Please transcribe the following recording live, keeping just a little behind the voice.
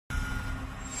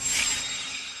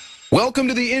Welcome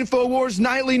to the INFOWARS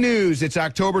Nightly News. It's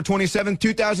October 27th,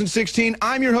 2016.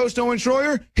 I'm your host, Owen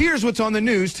Schroyer. Here's what's on the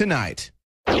news tonight.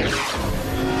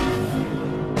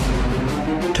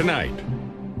 Tonight,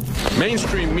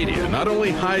 mainstream media not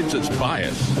only hides its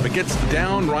bias, but gets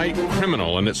downright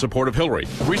criminal in its support of Hillary.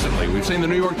 Recently, we've seen the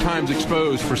New York Times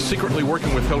exposed for secretly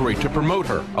working with Hillary to promote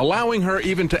her, allowing her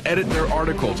even to edit their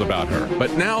articles about her.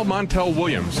 But now Montel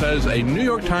Williams says a New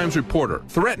York Times reporter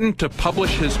threatened to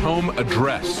publish his home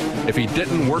address if he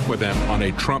didn't work with them on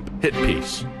a Trump hit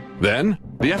piece. Then,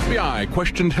 the FBI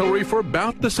questioned Hillary for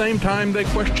about the same time they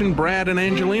questioned Brad and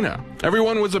Angelina.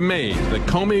 Everyone was amazed that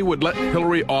Comey would let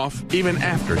Hillary off even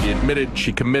after he admitted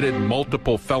she committed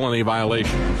multiple felony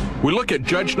violations. We look at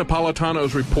Judge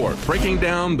Napolitano's report, breaking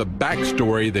down the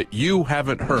backstory that you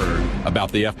haven't heard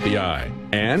about the FBI.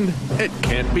 And it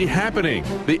can't be happening.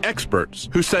 The experts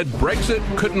who said Brexit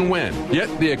couldn't win, yet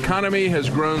the economy has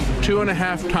grown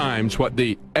 2.5 times what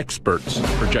the experts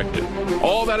projected.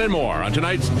 All that and more on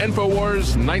tonight's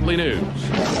INFOWARS Nightly News.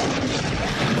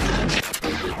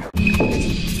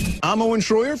 I'm Owen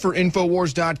Schroyer for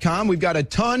INFOWARS.com. We've got a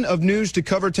ton of news to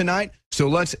cover tonight, so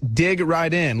let's dig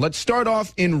right in. Let's start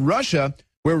off in Russia,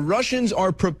 where Russians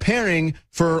are preparing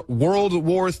for World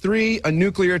War III, a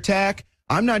nuclear attack.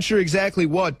 I'm not sure exactly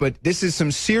what, but this is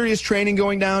some serious training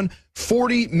going down.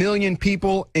 40 million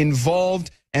people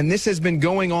involved, and this has been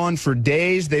going on for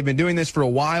days. They've been doing this for a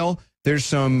while. There's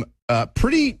some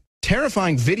pretty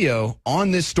terrifying video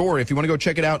on this story, if you want to go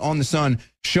check it out on The Sun,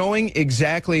 showing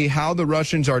exactly how the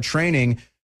Russians are training.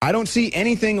 I don't see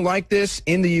anything like this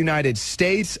in the United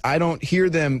States. I don't hear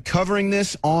them covering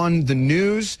this on the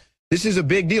news. This is a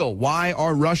big deal. Why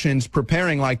are Russians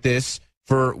preparing like this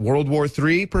for World War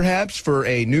III, perhaps, for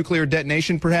a nuclear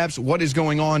detonation, perhaps? What is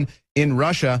going on in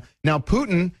Russia? Now,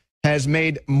 Putin has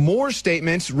made more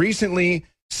statements recently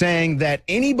saying that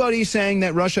anybody saying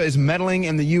that Russia is meddling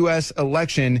in the U.S.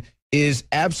 election is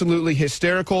absolutely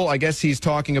hysterical. I guess he's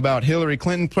talking about Hillary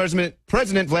Clinton.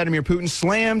 President Vladimir Putin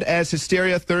slammed as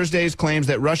hysteria Thursday's claims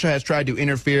that Russia has tried to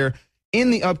interfere in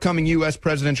the upcoming U.S.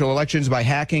 presidential elections by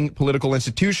hacking political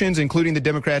institutions, including the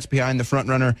Democrats behind the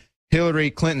frontrunner Hillary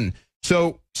Clinton.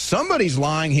 So somebody's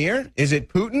lying here. Is it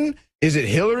Putin? Is it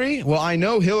Hillary? Well, I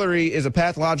know Hillary is a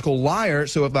pathological liar,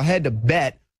 so if I had to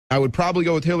bet, I would probably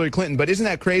go with Hillary Clinton. But isn't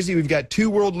that crazy? We've got two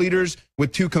world leaders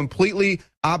with two completely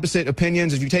opposite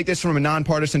opinions. If you take this from a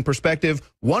nonpartisan perspective,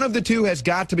 one of the two has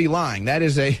got to be lying. That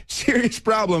is a serious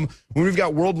problem when we've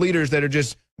got world leaders that are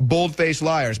just bold-faced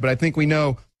liars. But I think we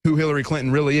know who Hillary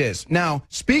Clinton really is. Now,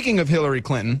 speaking of Hillary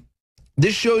Clinton,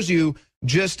 this shows you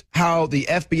just how the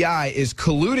FBI is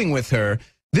colluding with her.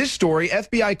 This story,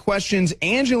 FBI questions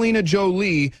Angelina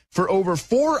Jolie for over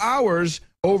 4 hours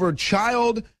over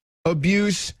child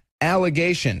abuse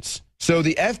allegations. So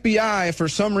the FBI, for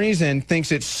some reason,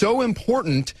 thinks it's so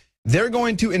important, they're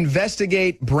going to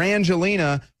investigate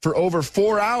Brangelina for over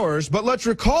 4 hours. But let's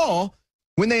recall,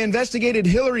 when they investigated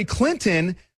Hillary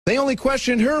Clinton, they only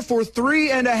questioned her for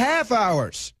 3.5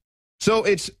 hours. So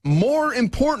it's more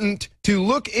important to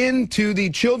look into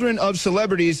the children of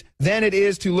celebrities than it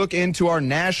is to look into our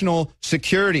national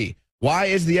security. Why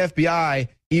is the FBI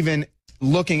even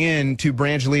looking into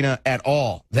Brangelina at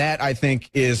all? That, I think,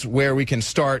 is where we can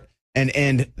start and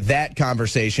end that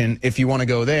conversation if you want to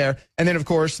go there. And then, of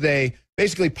course, they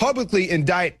basically publicly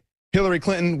indict Hillary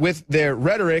Clinton with their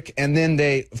rhetoric, and then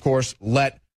they, of course,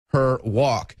 let her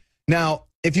walk. Now,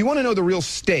 if you want to know the real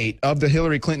state of the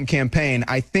Hillary Clinton campaign,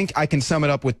 I think I can sum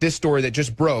it up with this story that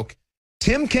just broke.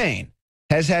 Tim Kaine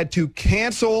has had to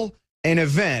cancel an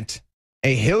event.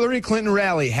 A Hillary Clinton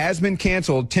rally has been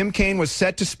canceled. Tim Kaine was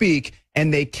set to speak,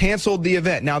 and they canceled the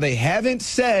event. Now, they haven't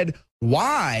said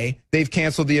why they've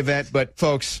canceled the event, but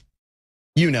folks,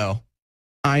 you know,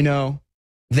 I know,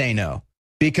 they know,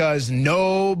 because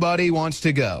nobody wants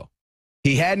to go.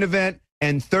 He had an event,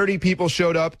 and 30 people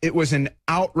showed up. It was an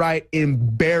outright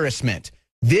embarrassment.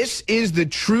 This is the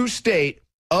true state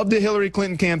of the Hillary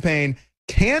Clinton campaign,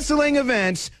 canceling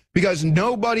events because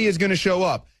nobody is going to show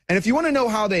up. And if you want to know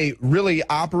how they really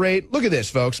operate, look at this,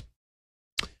 folks.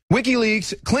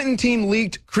 WikiLeaks, Clinton team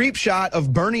leaked creep shot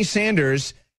of Bernie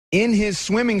Sanders in his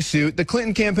swimming suit. The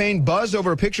Clinton campaign buzzed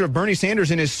over a picture of Bernie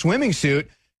Sanders in his swimming suit.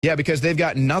 Yeah, because they've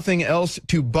got nothing else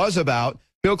to buzz about.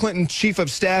 Bill Clinton's chief of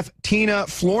staff, Tina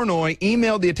Flournoy,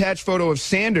 emailed the attached photo of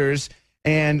Sanders.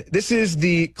 And this is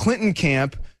the Clinton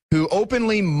camp who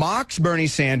openly mocks Bernie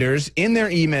Sanders in their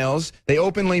emails. They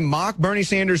openly mock Bernie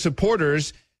Sanders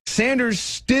supporters. Sanders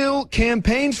still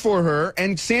campaigns for her,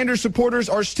 and Sanders supporters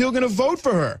are still going to vote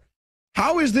for her.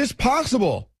 How is this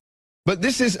possible? But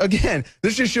this is, again,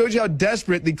 this just shows you how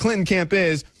desperate the Clinton camp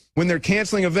is when they're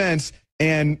canceling events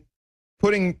and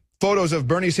putting photos of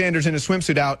Bernie Sanders in a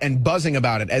swimsuit out and buzzing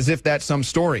about it as if that's some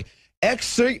story.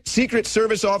 Ex-Secret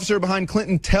Service officer behind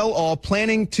Clinton tell-all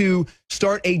planning to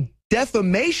start a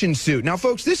defamation suit. Now,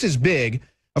 folks, this is big.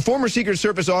 A former Secret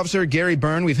Service officer, Gary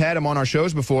Byrne, we've had him on our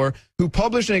shows before, who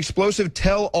published an explosive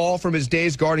tell-all from his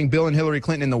days guarding Bill and Hillary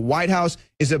Clinton in the White House,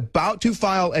 is about to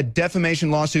file a defamation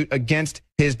lawsuit against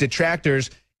his detractors,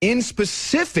 in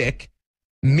specific,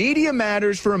 Media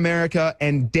Matters for America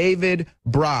and David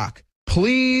Brock.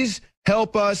 Please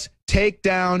help us take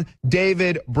down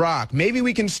David Brock. Maybe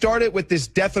we can start it with this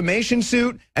defamation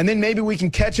suit, and then maybe we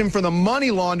can catch him for the money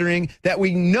laundering that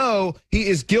we know he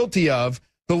is guilty of.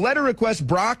 The letter requests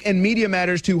Brock and Media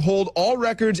Matters to hold all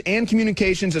records and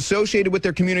communications associated with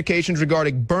their communications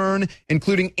regarding Byrne,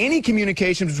 including any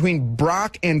communications between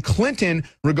Brock and Clinton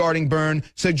regarding Byrne,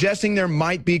 suggesting there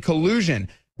might be collusion.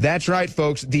 That's right,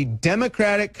 folks. The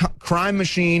Democratic crime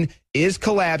machine is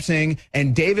collapsing,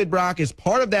 and David Brock is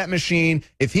part of that machine.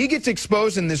 If he gets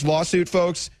exposed in this lawsuit,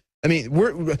 folks, I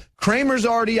mean, Kramer's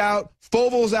already out,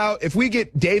 Fovel's out. If we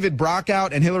get David Brock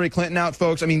out and Hillary Clinton out,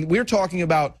 folks, I mean, we're talking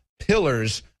about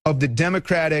pillars of the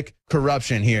Democratic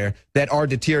corruption here that are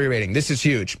deteriorating. This is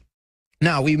huge.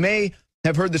 Now, we may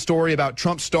have heard the story about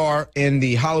Trump star in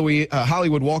the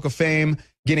Hollywood Walk of Fame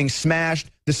getting smashed.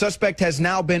 The suspect has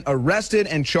now been arrested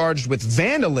and charged with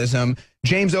vandalism.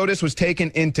 James Otis was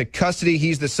taken into custody.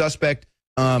 He's the suspect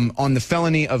on the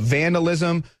felony of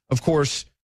vandalism. Of course,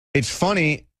 it's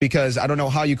funny because I don't know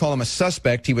how you call him a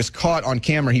suspect. He was caught on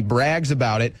camera. He brags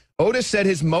about it. Otis said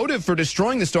his motive for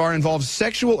destroying the star involves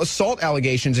sexual assault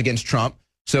allegations against Trump,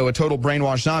 so a total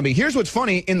brainwashed zombie. Here's what's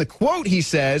funny. In the quote, he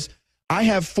says, I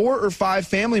have 4 or 5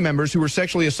 family members who were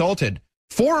sexually assaulted.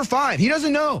 4 or 5. He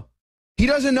doesn't know. He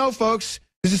doesn't know, folks.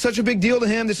 This is such a big deal to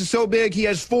him. This is so big. He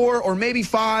has 4 or maybe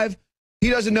 5. He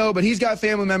doesn't know, but he's got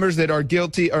family members that are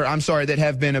guilty, or I'm sorry, that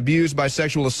have been abused by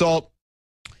sexual assault.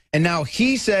 And now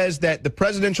he says that the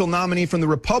presidential nominee from the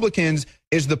Republicans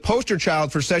is the poster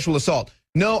child for sexual assault.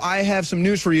 No, I have some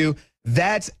news for you.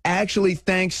 That's actually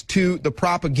thanks to the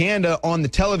propaganda on the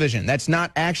television. That's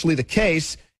not actually the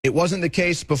case. It wasn't the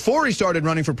case before he started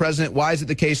running for president. Why is it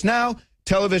the case now?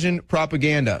 Television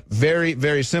propaganda. Very,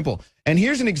 very simple. And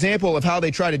here's an example of how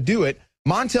they try to do it.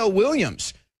 Montel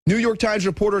Williams, New York Times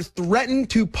reporter, threatened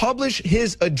to publish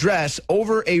his address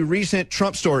over a recent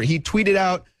Trump story. He tweeted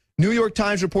out, New York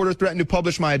Times reporter threatened to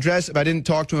publish my address if I didn't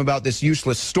talk to him about this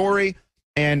useless story.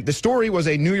 And the story was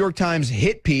a New York Times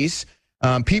hit piece.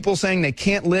 People saying they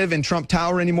can't live in Trump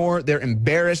Tower anymore. They're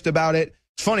embarrassed about it.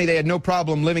 It's funny, they had no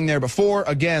problem living there before.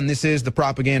 Again, this is the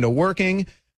propaganda working.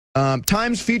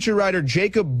 Times feature writer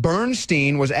Jacob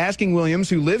Bernstein was asking Williams,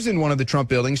 who lives in one of the Trump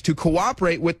buildings, to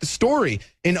cooperate with the story.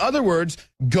 In other words,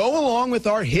 go along with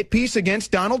our hit piece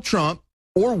against Donald Trump,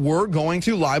 or we're going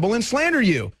to libel and slander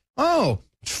you. Oh,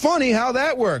 it's funny how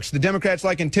that works. The Democrats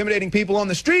like intimidating people on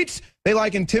the streets. They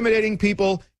like intimidating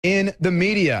people in the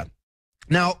media.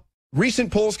 Now,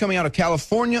 recent polls coming out of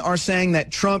California are saying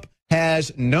that Trump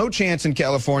has no chance in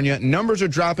California. Numbers are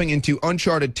dropping into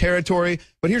uncharted territory.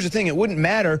 But here's the thing, it wouldn't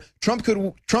matter. Trump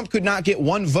could not get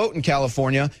 1 vote in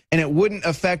California, and it wouldn't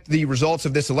affect the results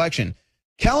of this election.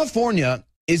 California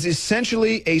is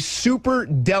essentially a super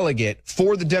delegate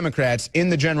for the Democrats in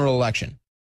the general election.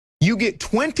 You get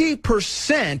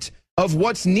 20% of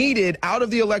what's needed out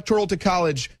of the Electoral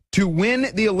College to win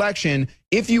the election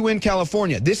if you win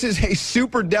California. This is a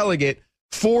super delegate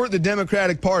for the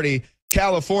Democratic Party.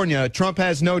 California, Trump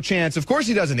has no chance. Of course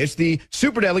he doesn't. It's the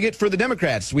superdelegate for the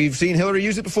Democrats. We've seen Hillary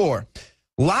use it before.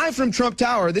 Live from Trump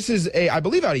Tower, this is I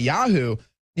believe out of Yahoo.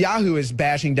 Yahoo is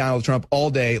bashing Donald Trump all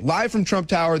day. Live from Trump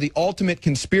Tower, the ultimate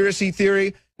conspiracy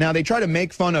theory. Now, they try to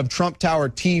make fun of Trump Tower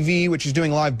TV, which is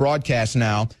doing live broadcasts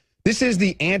now. This is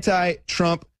the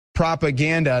anti-Trump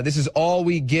propaganda. This is all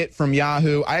we get from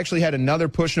Yahoo. I actually had another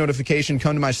push notification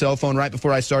come to my cell phone right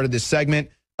before I started this segment.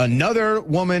 Another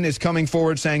woman is coming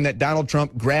forward saying that Donald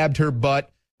Trump grabbed her butt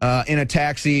in a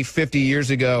taxi 50 years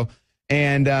ago.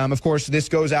 And, of course, this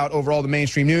goes out over all the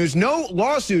mainstream news. No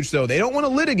lawsuits, though. They don't want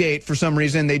to litigate for some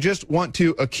reason. They just want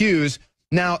to accuse.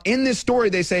 Now, in this story,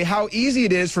 they say how easy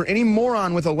it is for any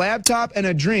moron with a laptop and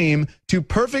a dream to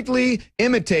perfectly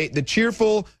imitate the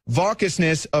cheerful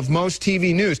vacuousness of most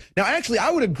TV news. Now, actually, I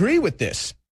would agree with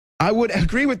this. I would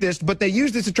agree with this, but they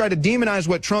use this to try to demonize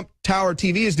what Trump Tower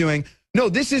TV is doing. No,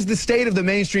 this is the state of the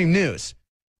mainstream news.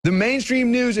 The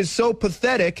mainstream news is so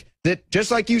pathetic that,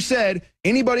 just like you said,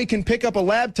 anybody can pick up a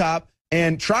laptop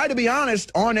and try to be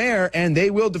honest on air, and they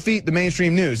will defeat the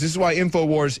mainstream news. This is why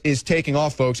InfoWars is taking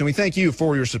off, folks, and we thank you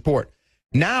for your support.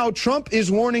 Now, Trump is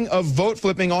warning of vote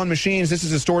flipping on machines. This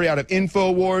is a story out of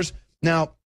InfoWars.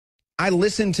 Now, I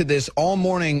listened to this all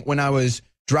morning when I was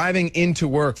driving into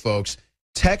work, folks.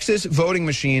 Texas voting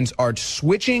machines are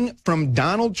switching from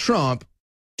Donald Trump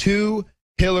to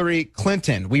Hillary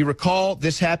Clinton. We recall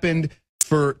this happened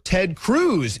for Ted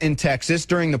Cruz in Texas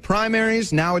during the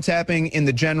primaries. Now it's happening in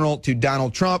the general to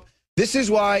Donald Trump. This is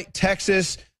why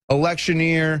Texas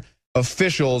electioneer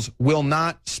officials will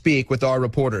not speak with our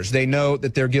reporters. They know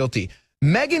that they're guilty.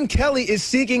 Megyn Kelly is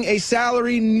seeking a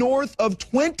salary north of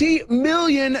 $20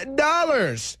 million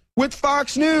with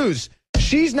Fox News.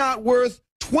 She's not worth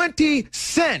 20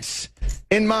 cents,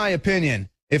 in my opinion,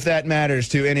 if that matters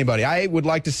to anybody. I would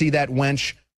like to see that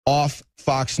wench off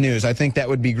Fox News. I think that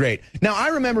would be great. Now, I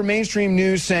remember mainstream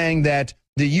news saying that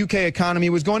the UK economy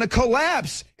was going to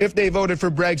collapse if they voted for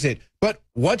Brexit. But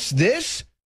what's this?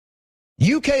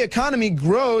 UK economy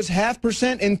grows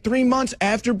 0.5% in 3 months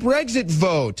after Brexit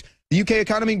vote. The UK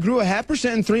economy grew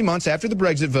 0.5% in 3 months after the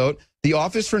Brexit vote, the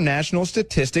Office for National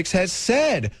Statistics has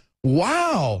said.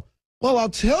 Wow. Well, I'll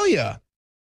tell you,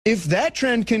 if that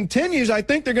trend continues, I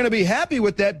think they're going to be happy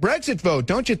with that Brexit vote,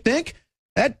 don't you think?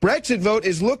 That Brexit vote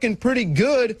is looking pretty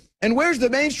good. And where's the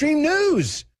mainstream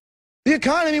news? The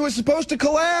economy was supposed to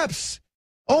collapse.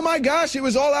 Oh, my gosh, it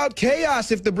was all-out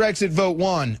chaos if the Brexit vote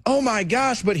won. Oh, my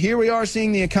gosh, but here we are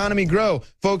seeing the economy grow.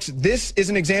 Folks, this is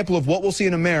an example of what we'll see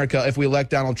in America if we elect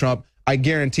Donald Trump. I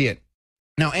guarantee it.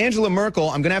 Now, Angela Merkel,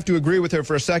 I'm going to have to agree with her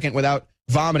for a second without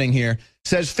vomiting here,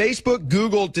 says Facebook,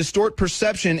 Google distort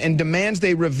perception and demands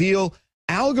they reveal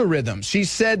algorithms. She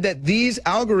said that these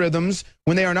algorithms,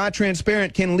 when they are not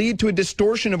transparent, can lead to a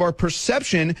distortion of our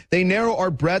perception. They narrow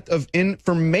our breadth of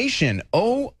information.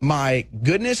 Oh, my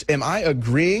goodness. Am I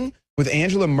agreeing with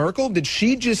Angela Merkel? Did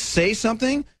she just say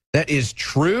something that is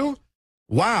true?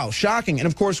 Wow, shocking. And,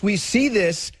 of course, we see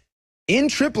this in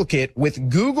triplicate with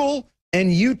Google and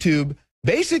YouTube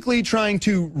basically trying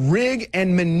to rig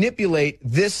and manipulate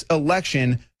this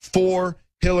election for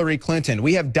Hillary Clinton.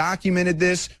 We have documented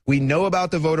this. We know about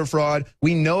the voter fraud.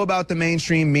 We know about the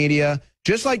mainstream media.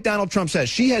 Just like Donald Trump says,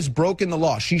 she has broken the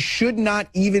law. She should not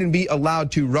even be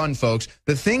allowed to run, folks.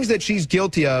 The things that she's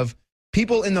guilty of,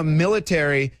 people in the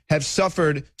military have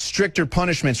suffered stricter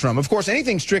punishments from. Of course,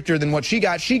 anything stricter than what she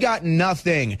got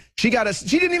nothing. She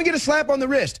didn't even get a slap on the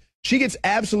wrist. She gets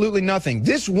absolutely nothing.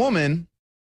 This woman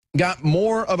got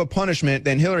more of a punishment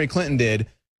than Hillary Clinton did,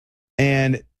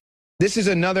 and this is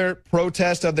another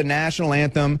protest of the national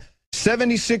anthem.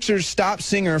 76ers stop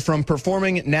singer from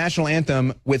performing national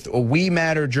anthem with a We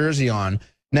Matter jersey on.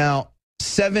 Now,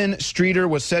 Seven Streeter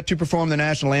was set to perform the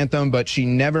national anthem, but she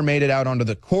never made it out onto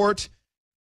the court.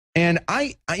 And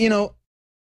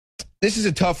this is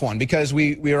a tough one because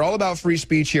we are all about free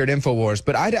speech here at InfoWars,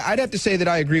 but I'd have to say that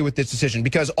I agree with this decision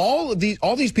because all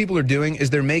these people are doing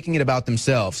is they're making it about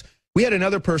themselves. We had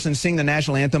another person sing the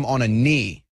national anthem on a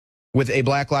knee with a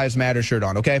Black Lives Matter shirt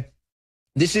on, okay?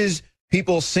 This is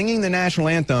people singing the national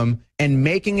anthem and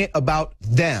making it about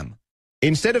them.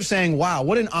 Instead of saying, wow,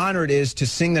 what an honor it is to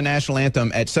sing the national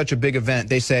anthem at such a big event,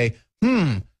 they say,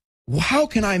 how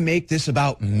can I make this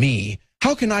about me?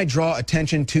 How can I draw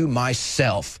attention to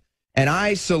myself? And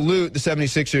I salute the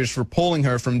 76ers for pulling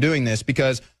her from doing this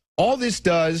because all this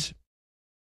does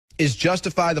is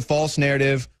justify the false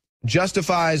narrative,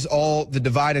 justifies all the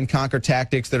divide and conquer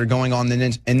tactics that are going on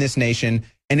in this nation,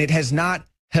 and it has not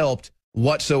helped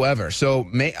whatsoever. So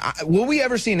will we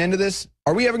ever see an end to this?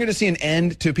 Are we ever going to see an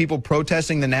end to people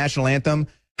protesting the national anthem?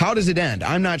 How does it end?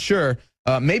 I'm not sure.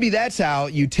 Maybe that's how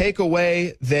you take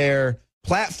away their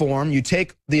platform, you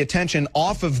take the attention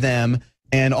off of them,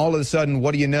 and all of a sudden,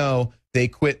 what do you know? They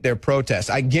quit their protest.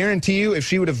 I guarantee you, if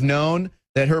she would have known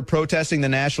that her protesting the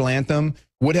national anthem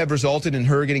would have resulted in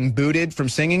her getting booted from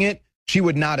singing it, she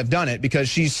would not have done it because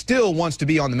she still wants to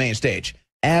be on the main stage.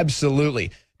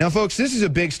 Absolutely. Now, folks, this is a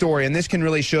big story, and this can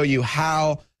really show you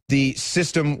how the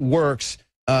system works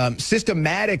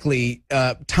systematically,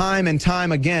 time and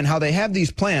time again, how they have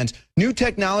these plans. New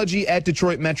technology at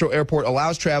Detroit Metro Airport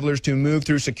allows travelers to move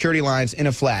through security lines in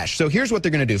a flash. So here's what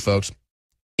they're going to do, folks.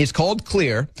 It's called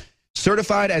Clear,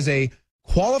 certified as a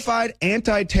qualified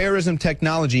anti-terrorism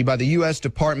technology by the U.S.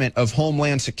 Department of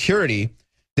Homeland Security.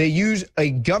 They use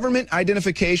a government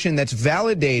identification that's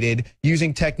validated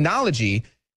using technology,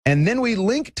 and then we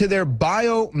link to their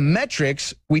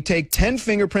biometrics. We take 10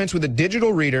 fingerprints with a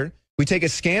digital reader, we take a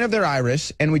scan of their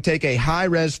iris, and we take a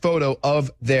high-res photo of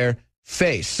their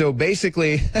face. So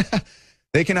basically,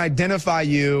 they can identify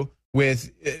you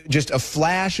with just a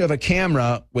flash of a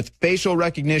camera with facial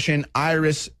recognition,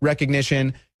 iris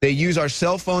recognition. They use our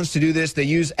cell phones to do this. They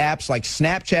use apps like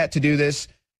Snapchat to do this.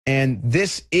 And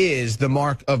this is the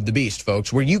mark of the beast,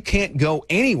 folks, where you can't go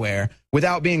anywhere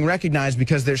without being recognized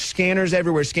because there's scanners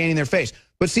everywhere scanning their face.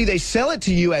 But see, they sell it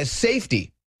to you as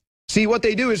safety. See, what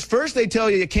they do is first they tell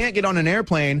you can't get on an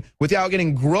airplane without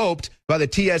getting groped by the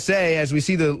TSA, as we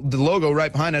see the logo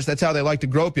right behind us. That's how they like to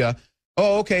grope you.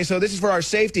 Oh, okay, so this is for our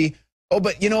safety. Oh,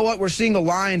 but you know what? We're seeing the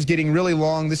lines getting really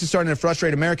long. This is starting to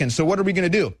frustrate Americans. So what are we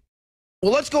going to do?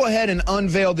 Well, let's go ahead and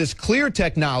unveil this clear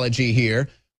technology here,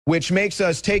 which makes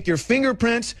us take your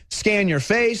fingerprints, scan your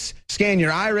face, scan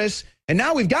your iris, and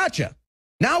now we've got you.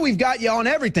 Now we've got you on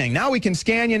everything. Now we can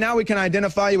scan you. Now we can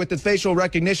identify you with the facial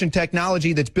recognition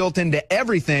technology that's built into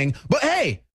everything. But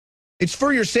hey, it's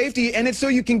for your safety, and it's so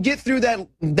you can get through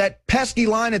that pesky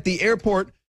line at the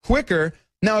airport quicker.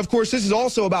 Now, of course, this is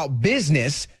also about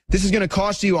business. This is going to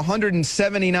cost you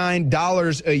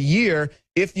 $179 a year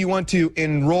if you want to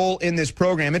enroll in this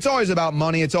program. It's always about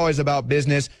money. It's always about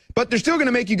business. But they're still going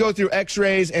to make you go through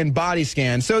x-rays and body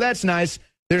scans. So that's nice.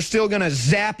 They're still going to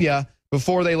zap you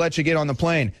before they let you get on the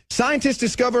plane. Scientists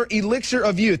discover elixir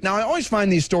of youth. Now, I always find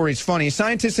these stories funny.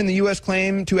 Scientists in the U.S.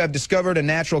 claim to have discovered a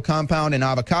natural compound in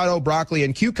avocado, broccoli,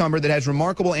 and cucumber that has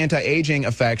remarkable anti-aging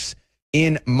effects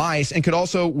in mice and could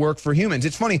also work for humans.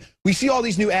 It's funny. We see all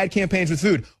these new ad campaigns with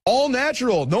food. All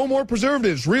natural, no more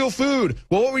preservatives, real food.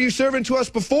 Well, what were you serving to us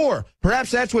before?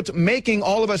 Perhaps that's what's making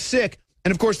all of us sick.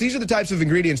 And, of course, these are the types of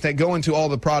ingredients that go into all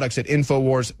the products at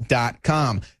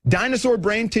INFOWARS.com. Dinosaur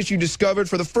brain tissue discovered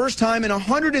for the first time in a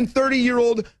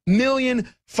 130-year-old million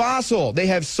fossil. They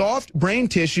have soft brain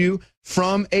tissue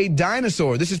from a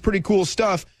dinosaur. This is pretty cool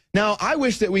stuff. Now, I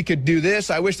wish that we could do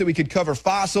this. I wish that we could cover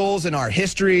fossils and our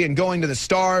history and going to the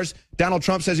stars. Donald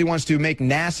Trump says he wants to make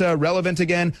NASA relevant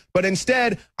again. But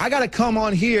instead, I got to come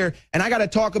on here and I got to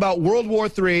talk about World War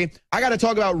III. I got to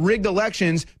talk about rigged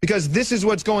elections because this is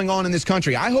what's going on in this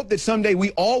country. I hope that someday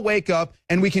we all wake up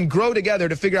and we can grow together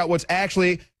to figure out what's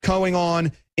actually going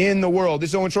on in the world. This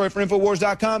is Owen Shroyer for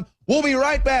InfoWars.com. We'll be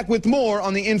right back with more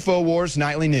on the InfoWars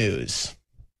Nightly News.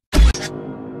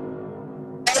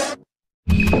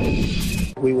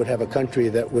 We would have a country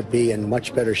that would be in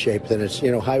much better shape than it's,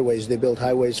 highways. They build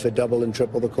highways for double and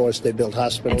triple the cost. They build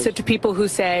hospitals. And so to people who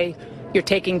say you're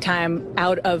taking time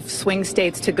out of swing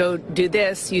states to go do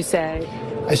this, you say?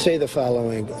 I say the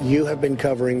following. You have been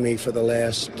covering me for the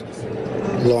last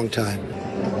long time.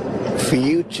 For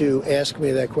you to ask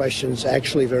me that question is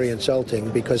actually very insulting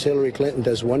because Hillary Clinton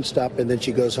does one stop and then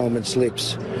she goes home and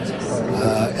sleeps.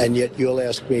 And yet you'll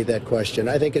ask me that question.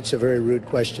 I think it's a very rude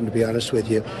question, to be honest with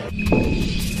you.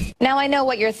 Now I know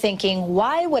what you're thinking.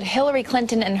 Why would Hillary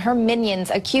Clinton and her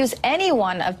minions accuse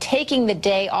anyone of taking the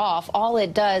day off? All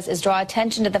it does is draw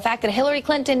attention to the fact that Hillary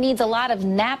Clinton needs a lot of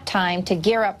nap time to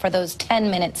gear up for those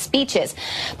 10-minute speeches.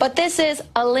 But this is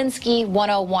Alinsky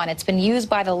 101. It's been used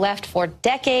by the left for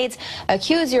decades.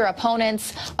 Accuse your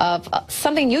opponents of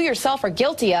something you yourself are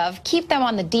guilty of, keep them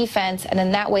on the defense, and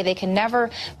in that way they can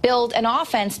never build an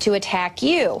offense to attack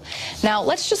you. Now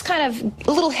let's just kind of,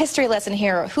 a little history lesson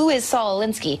here. Who is Saul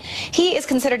Alinsky? He is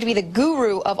considered to be the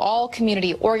guru of all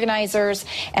community organizers,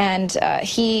 and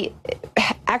he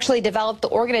actually developed the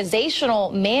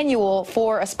organizational manual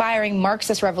for aspiring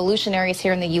Marxist revolutionaries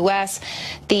here in the U.S.,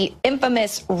 the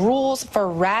infamous Rules for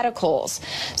Radicals.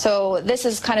 So this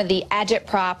is kind of the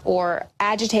agitprop or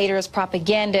agitators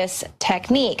propagandist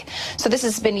technique. So this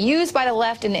has been used by the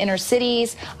left in the inner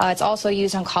cities. It's also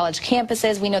used on college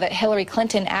campuses. We know that Hillary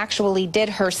Clinton actually did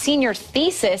her senior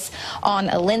thesis on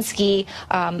Alinsky.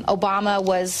 Obama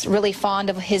was really fond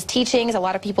of his teachings. A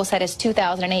lot of people said his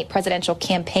 2008 presidential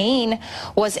campaign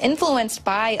was influenced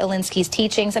by Alinsky's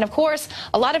teachings. And of course,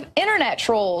 a lot of internet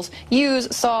trolls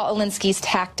use Saul Alinsky's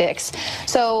tactics.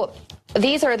 So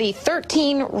these are the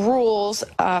 13 rules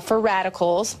for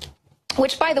radicals.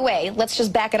 Which, by the way, let's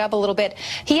just back it up a little bit.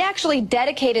 He actually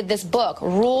dedicated this book,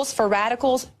 Rules for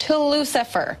Radicals, to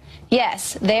Lucifer.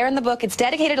 Yes, there in the book, it's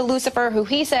dedicated to Lucifer, who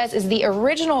he says is the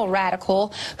original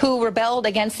radical who rebelled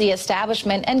against the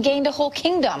establishment and gained a whole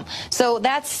kingdom. So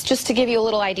that's just to give you a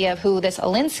little idea of who this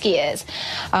Alinsky is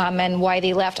and why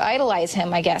the left idolize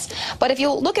him, I guess. But if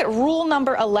you look at rule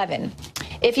number 11,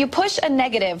 if you push a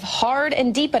negative hard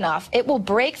and deep enough, it will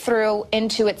break through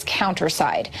into its counter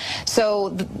side. So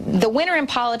the winner in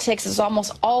politics is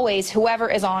almost always whoever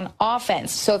is on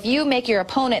offense. So if you make your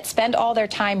opponent spend all their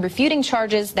time refuting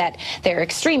charges that they're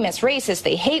extremists, racist,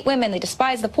 they hate women, they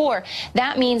despise the poor,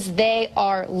 that means they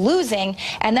are losing.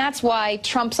 And that's why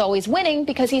Trump's always winning,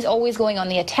 because he's always going on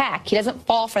the attack. He doesn't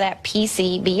fall for that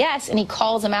PC BS, and he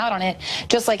calls them out on it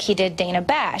just like he did Dana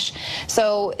Bash.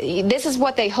 So this is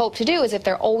what they hope to do, is if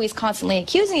they're always constantly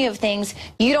accusing you of things,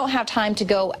 you don't have time to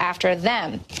go after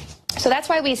them. So that's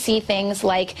why we see things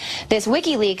like this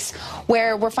WikiLeaks,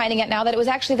 where we're finding out now that it was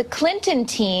actually the Clinton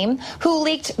team who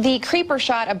leaked the creeper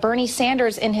shot of Bernie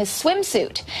Sanders in his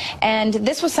swimsuit. And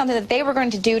this was something that they were going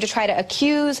to do to try to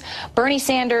accuse Bernie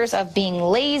Sanders of being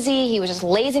lazy. He was just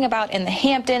lazing about in the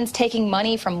Hamptons, taking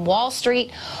money from Wall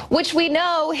Street, which we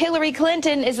know Hillary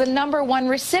Clinton is the #1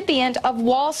 recipient of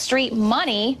Wall Street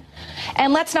money.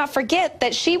 And let's not forget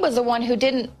that she was the one who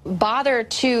didn't bother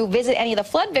to visit any of the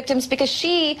flood victims because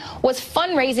she was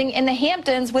fundraising in the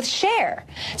Hamptons with Cher.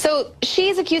 So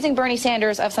she's accusing Bernie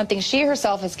Sanders of something she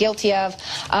herself is guilty of.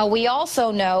 We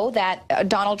also know that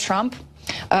Donald Trump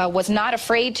was not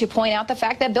afraid to point out the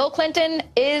fact that Bill Clinton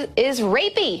is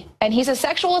rapey and he's a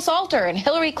sexual assaulter, and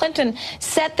Hillary Clinton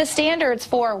set the standards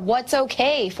for what's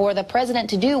okay for the president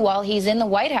to do while he's in the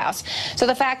White House. So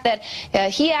the fact that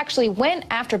he actually went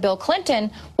after Bill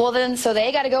Clinton, well then, so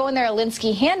they got to go in their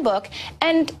Alinsky handbook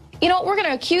and, you know, we're going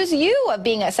to accuse you of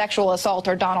being a sexual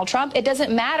assaulter, Donald Trump. It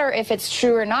doesn't matter if it's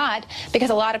true or not,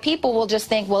 because a lot of people will just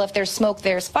think, well, if there's smoke,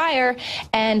 there's fire,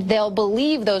 and they'll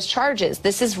believe those charges.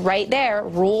 This is right there,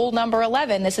 rule number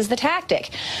 11. This is the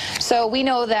tactic. So we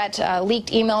know that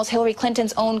leaked emails, Hillary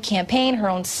Clinton's own campaign, her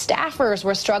own staffers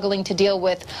were struggling to deal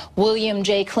with William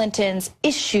J. Clinton's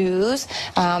issues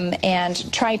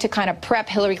and trying to kind of prep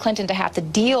Hillary Clinton to have to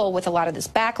deal with a lot of this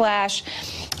backlash.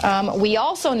 We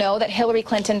also know that Hillary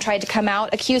Clinton tried to come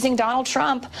out accusing Donald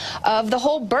Trump of the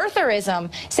whole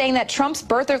birtherism, saying that Trump's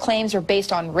birther claims are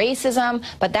based on racism,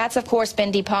 but that's of course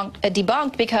been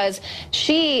debunked because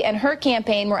she and her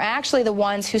campaign were actually the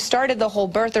ones who started the whole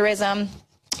birtherism.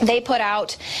 They put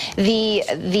out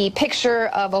the picture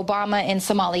of Obama in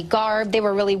Somali garb. They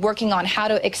were really working on how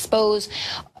to expose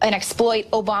and exploit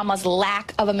Obama's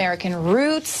lack of American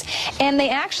roots. And they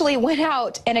actually went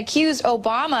out and accused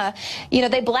Obama. You know,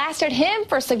 they blasted him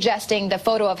for suggesting the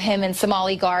photo of him in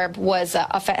Somali garb was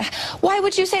why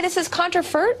would you say this is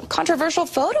controversial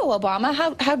photo,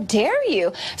 Obama? How dare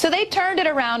you? So they turned it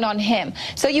around on him.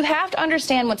 So you have to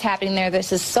understand what's happening there.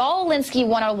 This is Saul Alinsky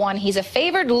 101. He's a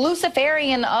favored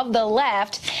Luciferian of the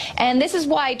left. And this is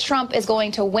why Trump is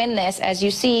going to win this. As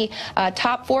you see,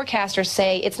 top forecasters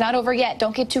say it's not over yet.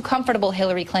 Don't get too comfortable,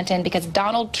 Hillary Clinton, because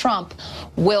Donald Trump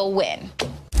will win.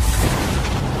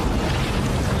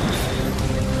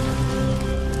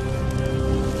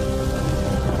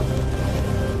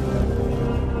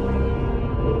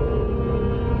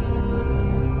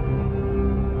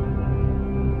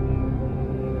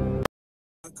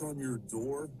 On your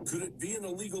door? Could it be an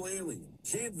illegal alien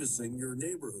canvassing your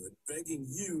neighborhood, begging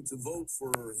you to vote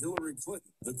for Hillary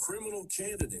Clinton, the criminal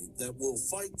candidate that will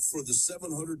fight for the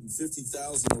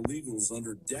 750,000 illegals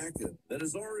under DACA that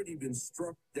has already been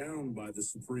struck down by the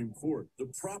Supreme Court?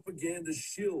 The propaganda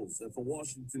shills at the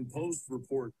Washington Post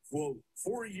report, quote,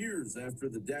 4 years after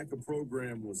the DACA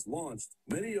program was launched,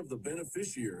 many of the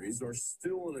beneficiaries are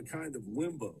still in a kind of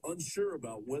limbo, unsure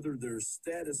about whether their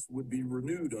status would be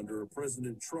renewed under a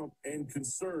President Trump and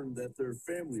concerned that their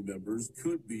family members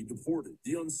could be deported.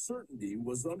 The uncertainty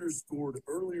was underscored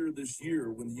earlier this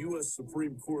year when the U.S.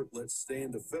 Supreme Court let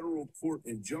stand a federal court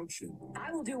injunction.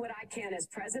 I will do what I can as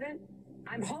president.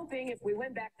 I'm hoping if we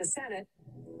win back the Senate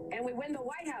and we win the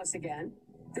White House again,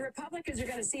 the Republicans are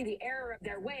going to see the error of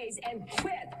their ways and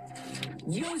quit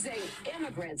using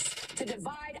immigrants to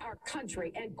divide our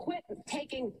country and quit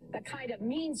taking the kind of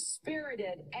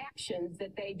mean-spirited actions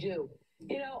that they do.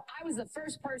 You know, I was the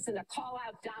first person to call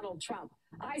out Donald Trump.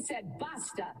 I said,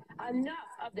 basta, enough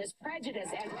of this prejudice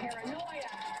and paranoia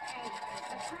and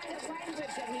the kind of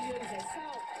language that he uses.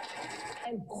 So,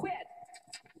 and quit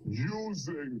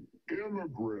using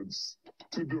immigrants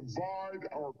to divide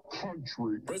our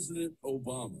country. President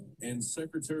Obama and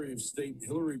Secretary of State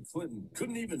Hillary Clinton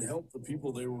couldn't even help the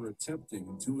people they were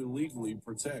attempting to illegally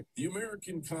protect. The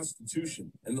American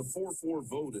Constitution and the 4-4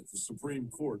 vote at the Supreme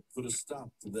Court put a stop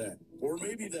to that. Or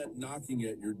maybe that knocking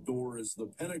at your door is the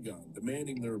Pentagon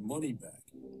demanding their money back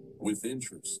with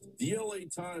interest. The LA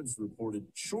Times reported,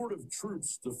 short of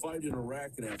troops to fight in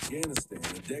Iraq and Afghanistan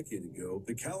a decade ago,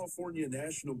 the California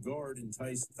National Guard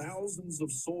enticed thousands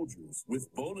of soldiers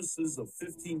with bonuses of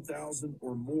 $15,000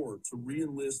 or more to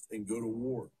re-enlist and go to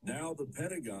war. Now the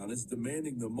Pentagon is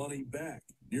demanding the money back.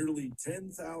 Nearly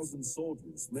 10,000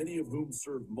 soldiers, many of whom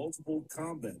served multiple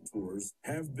combat tours,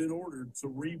 have been ordered to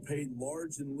repay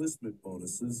large enlistment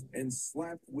bonuses and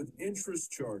slapped with interest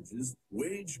charges,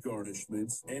 wage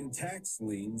garnishments, and tax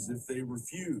liens if they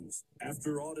refuse.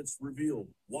 After audits revealed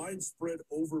widespread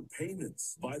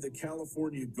overpayments by the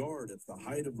California Guard at the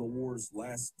height of the war's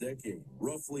last decade.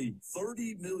 Roughly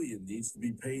 $30 million needs to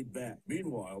be paid back.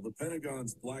 Meanwhile, the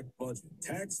Pentagon's black budget,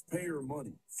 taxpayer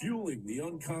money, fueling the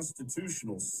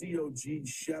unconstitutional COG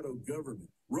shadow government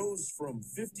rose from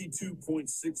 $52.6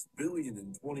 billion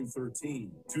in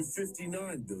 2013 to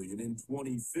 $59 billion in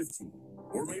 2015.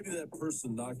 Or maybe that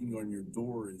person knocking on your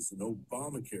door is an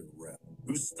Obamacare rep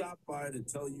who stopped by to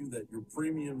tell you that your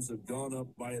premiums have gone up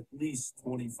by at least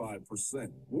 25%,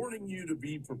 warning you to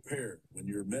be prepared when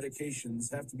your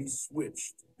medications have to be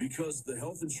switched because the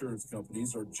health insurance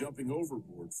companies are jumping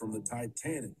overboard from the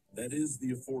Titanic that is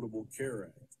the Affordable Care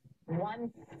Act.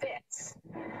 One fix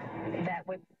that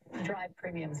would drive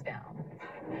premiums down.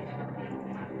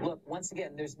 Look, once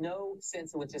again, there's no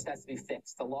sense in which this has to be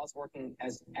fixed. The law's working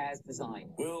as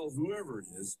designed. Well, whoever it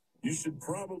is, you should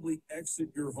probably exit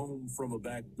your home from a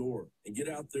back door and get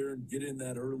out there and get in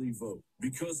that early vote,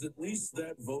 because at least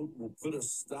that vote will put a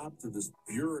stop to this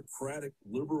bureaucratic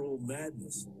liberal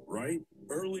madness, right?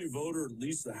 Early voter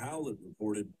Lisa Howlett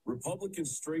reported Republican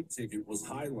straight ticket was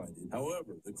highlighted.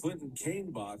 However, the Clinton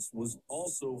cane box was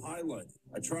also highlighted.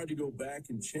 I tried to go back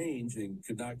and change and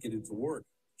could not get it to work.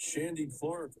 Shandy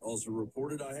Clark also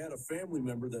reported, I had a family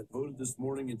member that voted this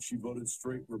morning and she voted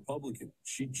straight Republican.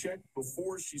 She checked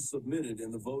before she submitted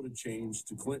and the vote had changed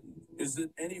to Clinton. Is it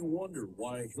any wonder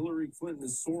why Hillary Clinton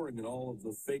is soaring in all of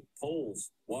the fake polls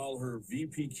while her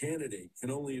VP candidate can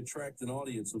only attract an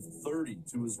audience of 30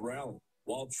 to his rally?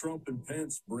 While Trump and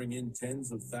Pence bring in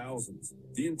tens of thousands.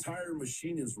 The entire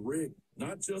machine is rigged,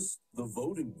 not just the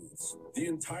voting booths, the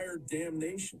entire damn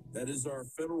nation. That is our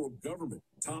federal government,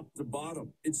 top to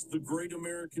bottom. It's the great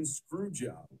American screw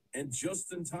job. And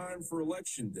just in time for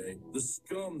Election Day, the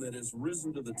scum that has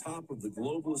risen to the top of the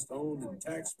globalist-owned and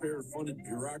taxpayer-funded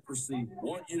bureaucracy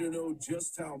want you to know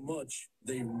just how much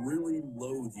they really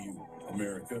loathe you,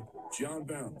 America. John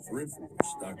Bound for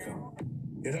INFOWARS.com.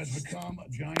 It has become a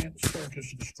giant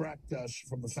circus to distract us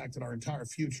from the fact that our entire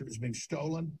future is being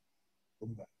stolen. We'll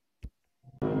be back.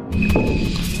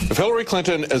 If Hillary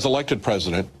Clinton is elected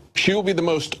president, she will be the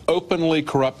most openly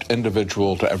corrupt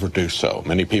individual to ever do so.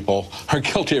 Many people are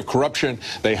guilty of corruption.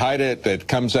 They hide it. It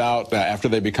comes out after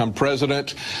they become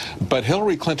president. But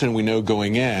Hillary Clinton, we know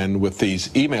going in with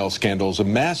these email scandals, of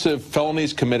massive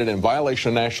felonies committed in violation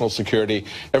of national security.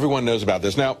 Everyone knows about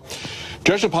this. Now,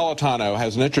 Judge Napolitano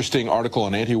has an interesting article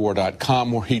on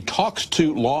antiwar.com where he talks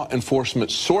to law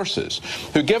enforcement sources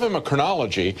who give him a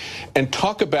chronology and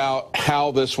talk about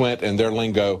how this went, in their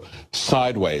lingo,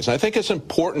 sideways. I think it's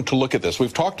important to look at this.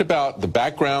 We've talked about the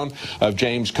background of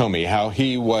James Comey, how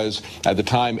he was, at the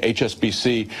time,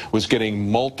 HSBC was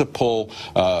getting multiple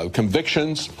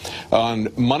convictions on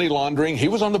money laundering. He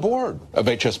was on the board of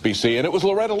HSBC, and it was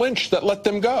Loretta Lynch that let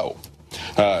them go.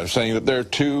 Saying that they're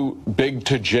too big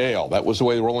to jail. That was the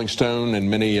way the Rolling Stone and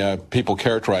many people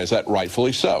characterized that,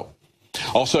 rightfully so.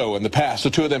 Also, in the past, the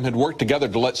two of them had worked together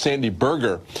to let Sandy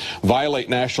Berger violate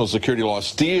national security laws,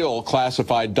 steal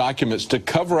classified documents to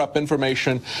cover up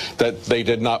information that they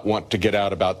did not want to get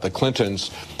out about the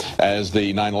Clintons as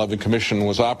the 9/11 Commission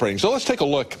was operating. So let's take a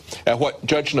look at what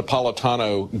Judge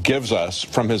Napolitano gives us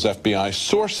from his FBI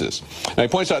sources. Now, he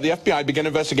points out the FBI began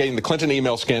investigating the Clinton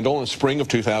email scandal in spring of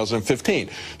 2015.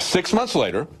 6 months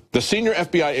later, the senior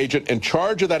FBI agent in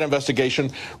charge of that investigation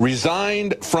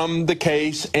resigned from the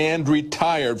case and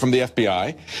retired from the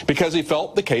FBI because he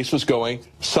felt the case was going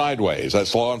sideways.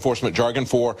 That's law enforcement jargon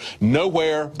for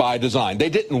nowhere by design. They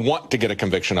didn't want to get a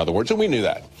conviction, in other words, and we knew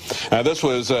that. This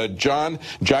was John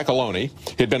Giacalone.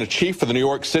 He'd been a chief for the New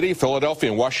York City, Philadelphia,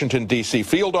 and Washington, D.C.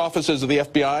 field offices of the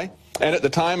FBI. And at the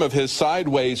time of his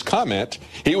sideways comment,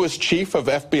 he was chief of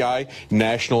FBI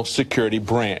National Security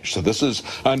Branch. So this is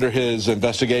under his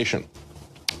investigation.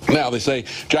 Now, they say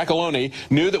Giacalone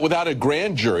knew that without a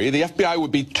grand jury, the FBI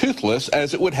would be toothless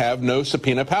as it would have no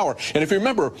subpoena power. And if you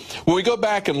remember, when we go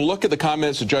back and look at the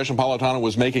comments that Judge Napolitano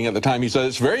was making at the time, he said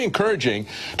it's very encouraging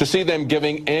to see them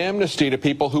giving amnesty to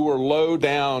people who were low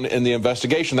down in the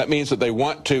investigation. That means that they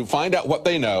want to find out what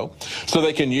they know so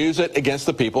they can use it against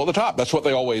the people at the top. That's what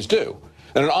they always do.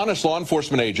 And an honest law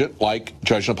enforcement agent like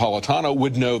Judge Napolitano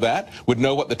would know that, would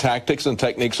know what the tactics and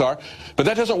techniques are. But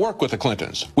that doesn't work with the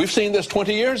Clintons. We've seen this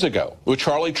 20 years ago with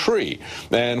Charlie Tree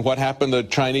and what happened, the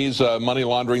Chinese money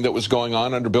laundering that was going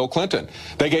on under Bill Clinton.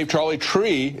 They gave Charlie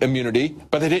Tree immunity,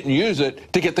 but they didn't use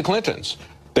it to get the Clintons.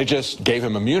 They just gave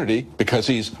him immunity because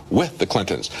he's with the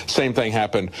Clintons. Same thing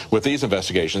happened with these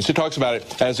investigations. He talks about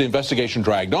it as the investigation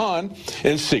dragged on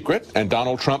in secret and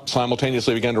Donald Trump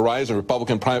simultaneously began to rise in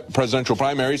Republican presidential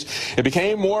primaries. It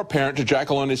became more apparent to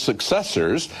Giacalone's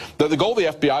successors that the goal of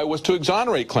the FBI was to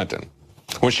exonerate Clinton.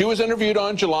 When she was interviewed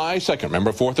on July 2nd,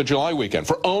 remember 4th of July weekend,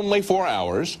 for only 4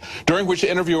 hours, during which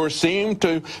the interviewer seemed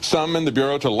to some in the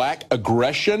Bureau to lack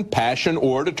aggression, passion,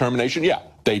 or determination. Yeah,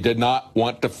 They did not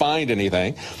want to find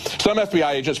anything. Some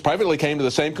FBI agents privately came to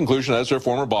the same conclusion as their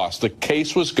former boss. The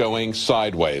case was going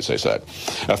sideways, they said.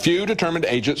 A few determined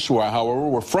agents, however,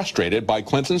 were frustrated by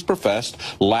Clinton's professed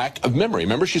lack of memory.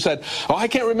 Remember, she said, oh, I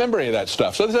can't remember any of that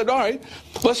stuff. So they said, all right,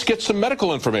 let's get some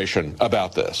medical information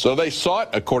about this. So they sought,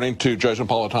 according to Judge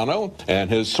Napolitano and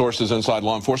his sources inside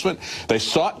law enforcement, they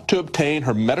sought to obtain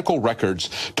her medical records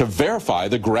to verify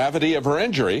the gravity of her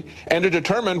injury and to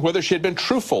determine whether she had been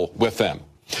truthful with them.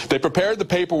 They prepared the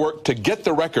paperwork to get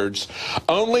the records,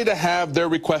 only to have their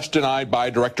request denied by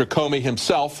Director Comey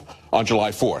himself on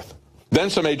July 4th. Then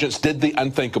some agents did the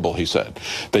unthinkable, he said.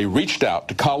 They reached out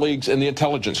to colleagues in the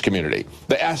intelligence community.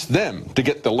 They asked them to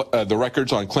get the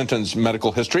records on Clinton's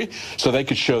medical history so they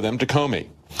could show them to Comey.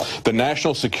 The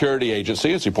National Security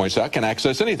Agency, as he points out, can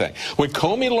access anything. When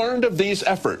Comey learned of these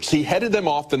efforts, he headed them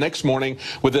off the next morning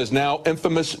with his now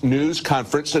infamous news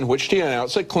conference in which he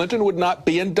announced that Clinton would not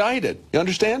be indicted. You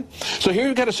understand? So here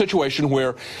you've got a situation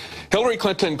where Hillary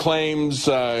Clinton claims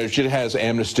she has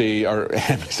amnesty, or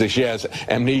she has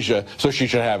amnesia, so she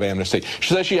should have amnesty.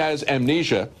 She says she has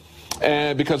amnesia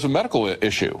because of a medical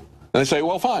issue. And they say,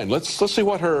 well, fine, let's see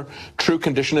what her true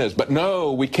condition is. But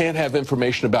no, we can't have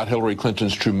information about Hillary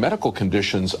Clinton's true medical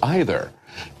conditions either.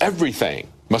 Everything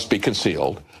must be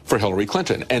concealed for Hillary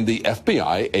Clinton. And the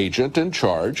FBI agent in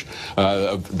charge,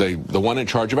 the one in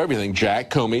charge of everything, Jack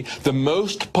Comey, the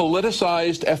most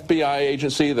politicized FBI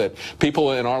agency that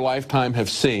people in our lifetime have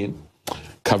seen,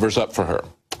 covers up for her.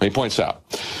 He points out,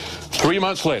 3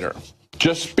 months later,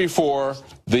 just before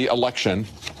the election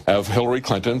of Hillary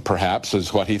Clinton, perhaps,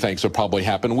 is what he thinks will probably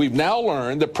happen, we've now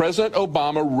learned that President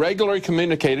Obama regularly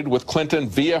communicated with Clinton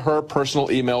via her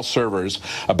personal email servers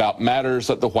about matters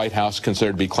that the White House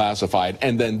considered to be classified.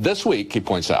 And then this week, he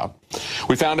points out,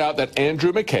 we found out that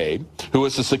Andrew McCabe, who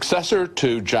is the successor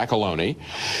to Giacalone,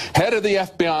 head of the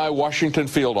FBI Washington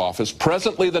field office,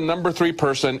 presently the #3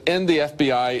 person in the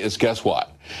FBI, is, guess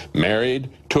what? Married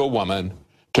to a woman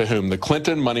to whom the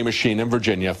Clinton money machine in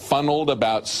Virginia funneled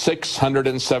about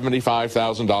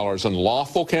 $675,000 in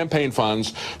lawful campaign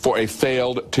funds for a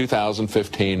failed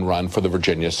 2015 run for the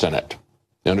Virginia Senate.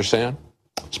 You understand?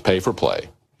 It's pay for play.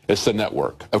 It's the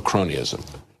network of cronyism.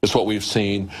 It's what we've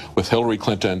seen with Hillary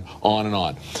Clinton on and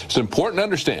on. It's important to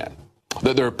understand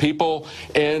that there are people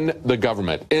in the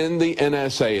government, in the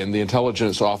NSA, in the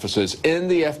intelligence offices, in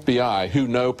the FBI who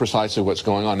know precisely what's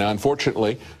going on. Now,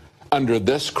 unfortunately, under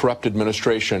this corrupt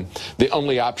administration, the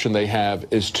only option they have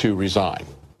is to resign.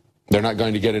 They're not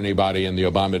going to get anybody in the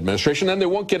Obama administration, and they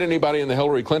won't get anybody in the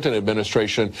Hillary Clinton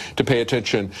administration to pay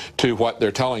attention to what they're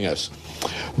telling us.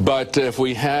 But if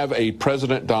we have a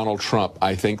President Donald Trump,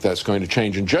 I think that's going to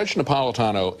change. And Judge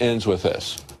Napolitano ends with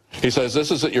this. He says, this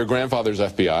isn't your grandfather's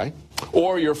FBI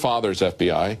or your father's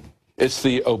FBI. It's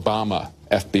the Obama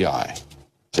FBI.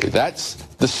 See, that's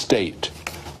the state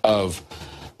of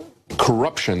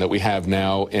corruption that we have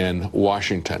now in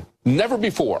Washington. Never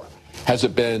before has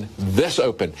it been this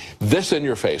open, this in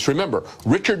your face. Remember,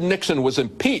 Richard Nixon was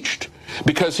impeached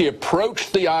because he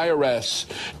approached the IRS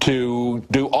to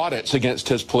do audits against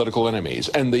his political enemies.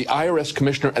 And the IRS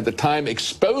commissioner at the time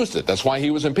exposed it. That's why he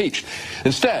was impeached.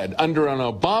 Instead, under an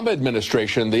Obama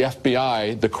administration, the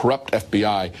FBI, the corrupt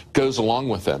FBI, goes along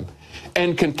with them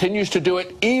and continues to do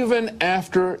it even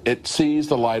after it sees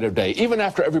the light of day. Even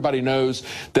after everybody knows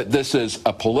that this is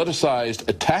a politicized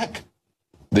attack,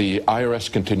 the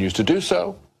IRS continues to do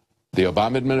so. The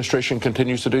Obama administration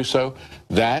continues to do so.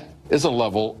 That is a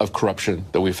level of corruption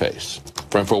that we face.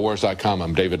 For InfoWars.com,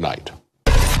 I'm David Knight.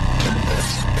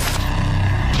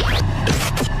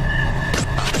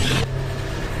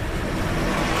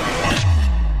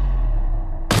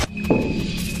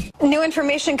 New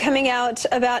information coming out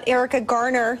about Erica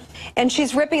Garner, and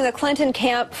she's ripping the Clinton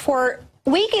camp for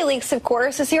WikiLeaks, of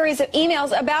course, a series of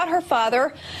emails about her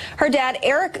father. Her dad,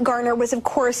 Eric Garner, was, of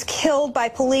course, killed by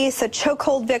police, a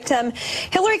chokehold victim.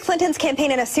 Hillary Clinton's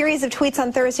campaign in a series of tweets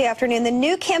on Thursday afternoon. The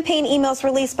new campaign emails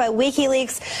released by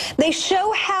WikiLeaks, they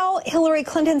show how Hillary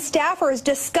Clinton's staffers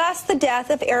discussed the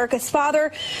death of Erica's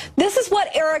father. This is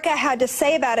what Erica had to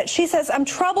say about it. She says, I'm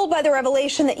troubled by the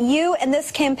revelation that you and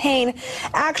this campaign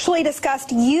actually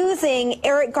discussed using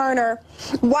Eric Garner.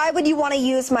 Why would you want to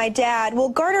use my dad? Well,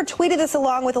 Garner tweeted this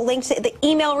along with a link to the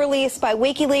email release by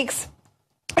WikiLeaks.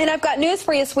 And I've got news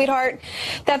for you, sweetheart,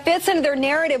 that fits into their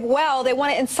narrative well. They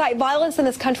want to incite violence in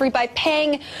this country by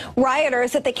paying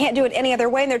rioters that they can't do it any other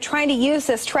way, and they're trying to use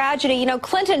this tragedy. You know,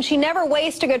 Clinton, she never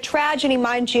wastes a good tragedy,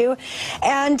 mind you,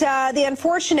 and the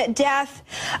unfortunate death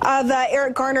of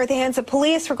Eric Garner at the hands of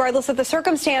police, regardless of the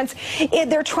circumstance,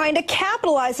 they're trying to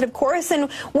capitalize it, of course, and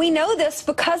we know this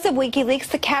because of WikiLeaks,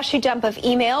 the cachet dump of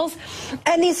emails,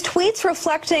 and these tweets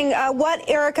reflecting what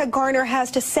Erica Garner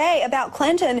has to say about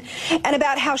Clinton and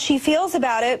about how she feels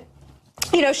about it.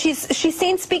 You know, she's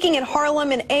seen speaking in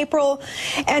Harlem in April,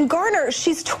 and Garner,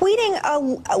 she's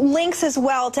tweeting links as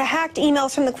well to hacked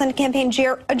emails from the Clinton campaign,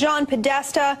 John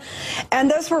Podesta, and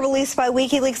those were released by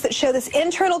WikiLeaks that show this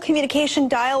internal communication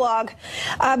dialogue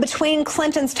between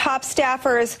Clinton's top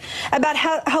staffers about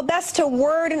how best to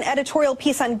word an editorial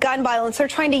piece on gun violence. They're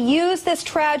trying to use this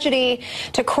tragedy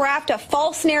to craft a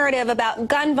false narrative about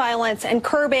gun violence and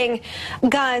curbing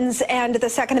guns and the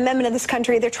Second Amendment in this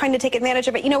country. They're trying to take advantage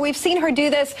of it. You know, we've seen her do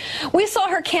this. We saw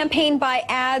her campaign buy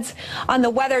ads on the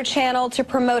Weather Channel to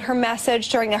promote her message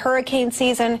during the hurricane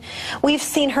season. We've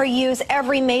seen her use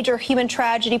every major human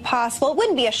tragedy possible. It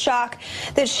wouldn't be a shock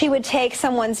that she would take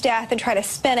someone's death and try to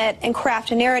spin it and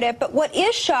craft a narrative. But what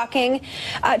is shocking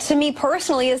to me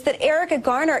personally is that Erica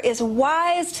Garner is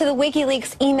wise to the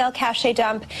WikiLeaks email cache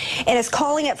dump and is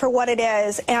calling it for what it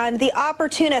is. And the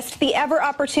opportunist, the ever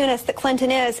opportunist that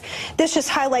Clinton is, this just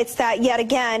highlights that yet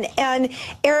again. And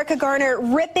Erica Garner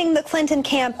ripping the Clinton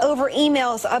camp over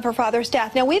emails of her father's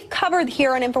death. Now, we've covered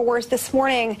here on InfoWars this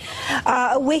morning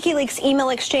a WikiLeaks email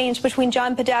exchange between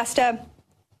John Podesta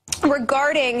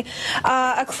regarding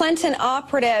a Clinton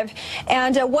operative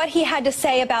and what he had to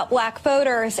say about black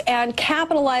voters and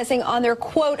capitalizing on their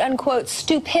quote-unquote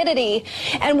stupidity.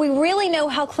 And we really know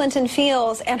how Clinton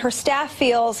feels and her staff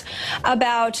feels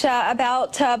about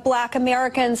black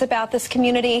Americans, about this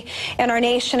community and our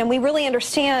nation. And we really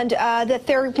understand that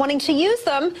they're wanting to use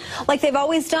them like they've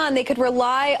always done. They could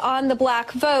rely on the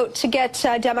black vote to get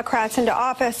Democrats into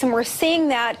office. And we're seeing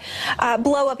that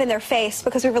blow up in their face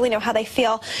because we really know how they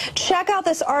feel. Check out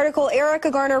this article. Erica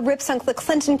Garner rips on the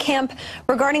Clinton camp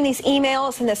regarding these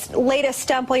emails and this latest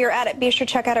stump. While you're at it, be sure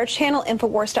to check out our channel,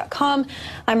 InfoWars.com.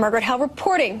 I'm Margaret Howell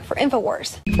reporting for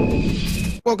InfoWars.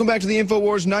 Welcome back to the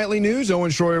InfoWars Nightly News. Owen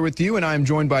Schroyer with you, and I'm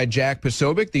joined by Jack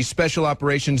Posobiec, the Special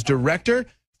Operations Director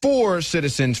for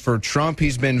Citizens for Trump.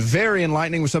 He's been very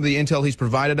enlightening with some of the intel he's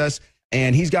provided us,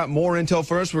 and he's got more intel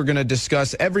for us. We're going to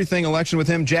discuss everything election with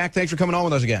him. Jack, thanks for coming on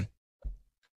with us again.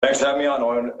 Thanks for having me on,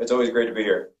 Owen. It's always great to be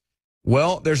here.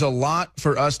 Well, there's a lot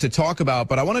for us to talk about,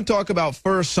 but I want to talk about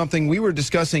first something we were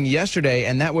discussing yesterday,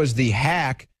 and that was the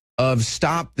hack of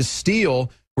Stop the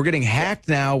Steal. We're getting hacked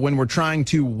now when we're trying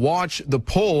to watch the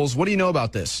polls. What do you know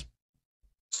about this?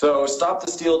 So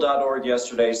StopTheSteal.org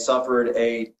yesterday suffered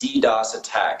a DDoS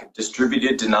attack, a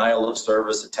distributed denial of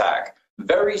service attack,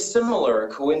 very similar,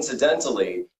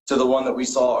 coincidentally, to the one that we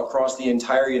saw across the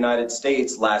entire United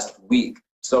States last week.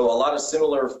 So a lot of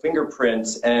similar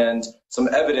fingerprints and some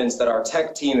evidence that our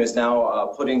tech team is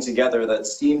now putting together that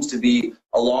seems to be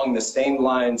along the same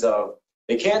lines of,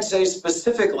 they can't say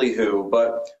specifically who,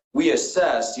 but we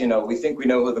assessed, we think we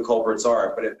know who the culprits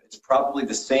are, but it's probably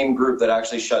the same group that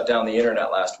actually shut down the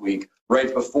internet last week,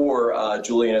 right before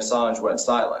Julian Assange went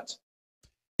silent.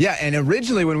 Yeah, and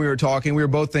originally when we were talking, we were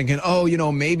both thinking,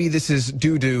 oh, maybe this is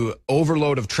due to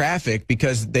overload of traffic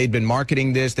because they'd been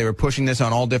marketing this, they were pushing this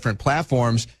on all different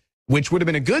platforms, which would have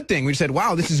been a good thing. We said,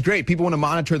 wow, this is great. People want to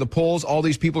monitor the polls. All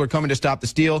these people are coming to Stop the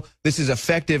Steal. This is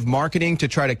effective marketing to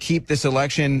try to keep this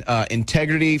election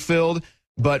integrity filled.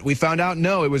 But we found out,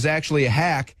 no, it was actually a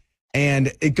hack.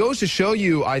 And it goes to show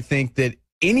you, I think, that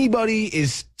anybody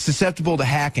is susceptible to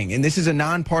hacking, and this is a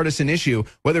nonpartisan issue,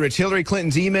 whether it's Hillary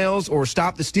Clinton's emails or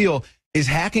Stop the Steal. Is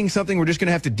hacking something we're just going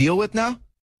to have to deal with now?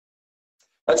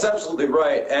 That's absolutely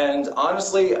right. And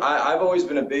honestly, I've always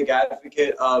been a big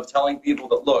advocate of telling people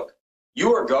that, look,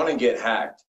 you are going to get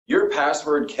hacked. Your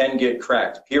password can get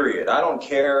cracked, period. I don't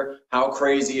care how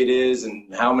crazy it is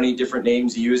and how many different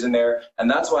names you use in there. And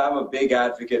that's why I'm a big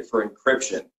advocate for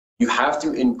encryption. You have to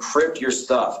encrypt your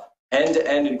stuff.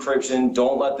 End-to-end encryption.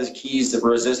 Don't let the keys that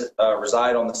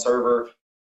reside on the server.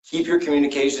 Keep your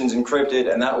communications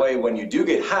encrypted, and that way when you do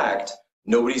get hacked,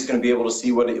 nobody's going to be able to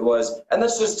see what it was. And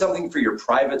that's just something for your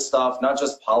private stuff, not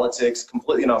just politics,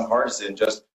 completely nonpartisan.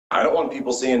 Just, I don't want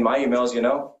people seeing my emails,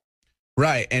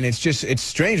 Right, and it's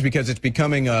strange because it's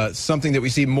becoming something that we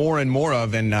see more and more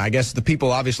of, and I guess the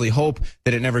people obviously hope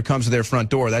that it never comes to their front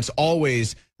door. That's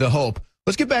always the hope.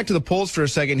 Let's get back to the polls for a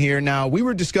second here. Now, we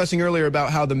were discussing earlier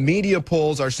about how the media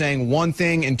polls are saying one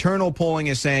thing, internal polling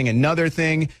is saying another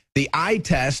thing. The eye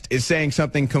test is saying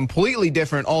something completely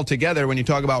different altogether when you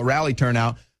talk about rally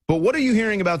turnout. But what are you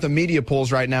hearing about the media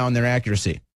polls right now and their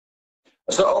accuracy?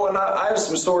 So, and I have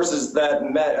some sources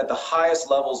that met at the highest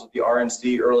levels with the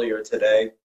RNC earlier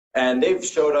today, and they've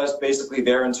showed us basically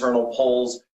their internal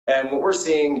polls. And what we're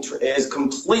seeing is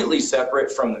completely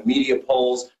separate from the media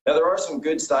polls. Now, there are some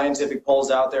good scientific polls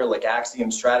out there, like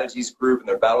Axiom Strategies Group and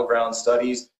their battleground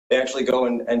studies. They actually go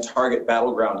and target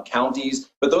battleground counties.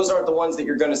 But those aren't the ones that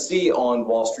you're going to see on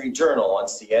Wall Street Journal, on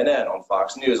CNN, on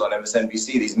Fox News, on MSNBC,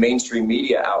 these mainstream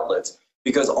media outlets,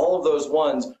 because all of those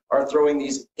ones are throwing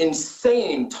these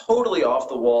insane, totally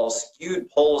off-the-wall, skewed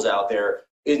polls out there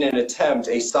in an attempt,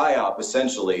 a psyop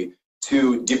essentially,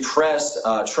 to depress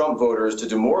Trump voters, to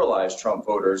demoralize Trump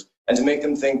voters, and to make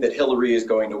them think that Hillary is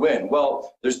going to win.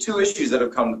 Well, there's two issues that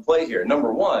have come to play here.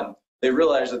 Number one, they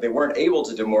realized that they weren't able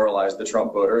to demoralize the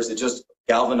Trump voters. It just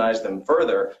galvanized them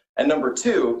further. And number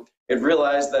two, it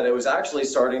realized that it was actually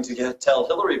starting to tell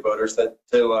Hillary voters that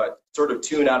to sort of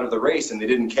tune out of the race, and they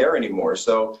didn't care anymore.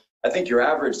 So I think your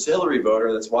average Hillary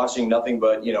voter that's watching nothing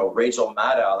but, Rachel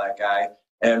Maddow, that guy,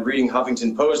 and reading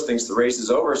Huffington Post thinks the race is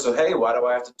over. So, hey, why do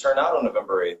I have to turn out on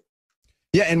November 8th?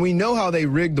 Yeah, and we know how they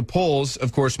rigged the polls.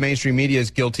 Of course, mainstream media is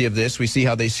guilty of this. We see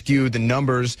how they skew the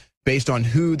numbers based on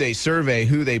who they survey,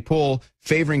 who they poll,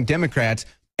 favoring Democrats.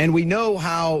 And we know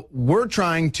how we're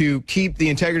trying to keep the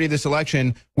integrity of this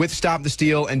election with Stop the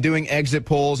Steal and doing exit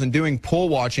polls and doing poll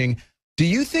watching. Do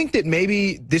you think that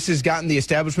maybe this has gotten the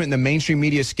establishment and the mainstream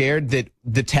media scared that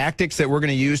the tactics that we're going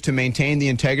to use to maintain the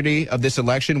integrity of this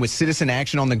election with citizen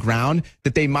action on the ground,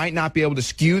 that they might not be able to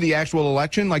skew the actual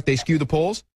election like they skew the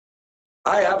polls?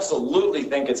 I absolutely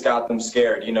think it's got them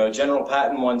scared. General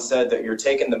Patton once said that you're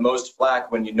taking the most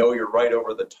flack when you know you're right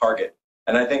over the target.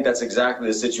 And I think that's exactly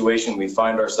the situation we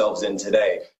find ourselves in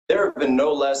today. There have been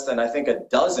no less than, I think, a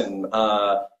dozen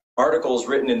articles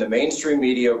written in the mainstream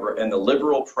media and the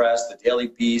liberal press, the Daily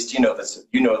Beast,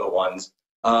 the ones,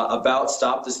 about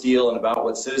Stop the Steal and about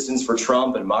what Citizens for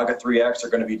Trump and MAGA 3X are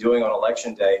going to be doing on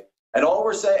Election Day. And all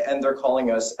we're saying, and they're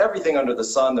calling us everything under the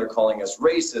sun. They're calling us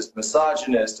racist,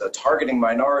 misogynist, targeting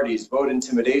minorities, vote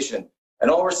intimidation. And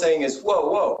all we're saying is,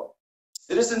 whoa,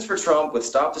 Citizens for Trump with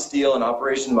Stop the Steal and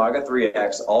Operation MAGA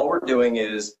 3X, all we're doing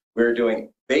is we're doing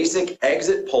basic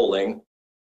exit polling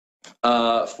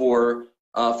for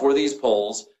these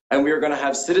polls, and we are going to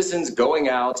have citizens going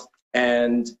out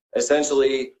and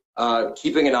essentially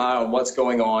keeping an eye on what's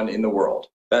going on in the world.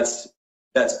 That's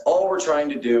all we're trying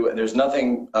to do, and there's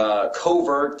nothing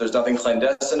covert, there's nothing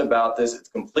clandestine about this. It's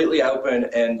completely open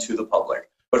and to the public.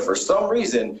 But for some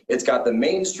reason, it's got the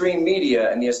mainstream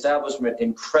media and the establishment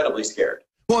incredibly scared.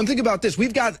 Well, and think about this.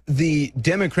 We've got the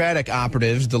Democratic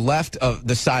operatives, the left of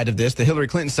the side of this, the Hillary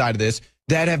Clinton side of this,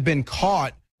 that have been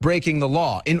caught breaking the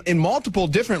law in multiple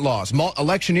different laws,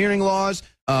 electioneering laws,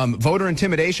 voter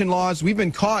intimidation laws. We've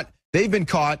been caught. They've been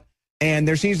caught. And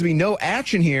there seems to be no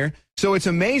action here. So it's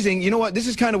amazing. You know what? This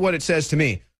is kind of what it says to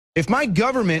me. If my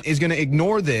government is going to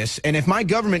ignore this, and if my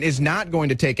government is not going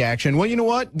to take action, well, you know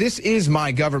what? This is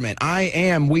my government. I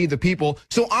am we the people.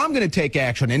 So I'm going to take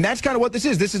action. And that's kind of what this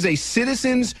is. This is a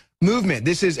citizens movement.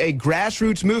 This is a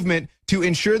grassroots movement to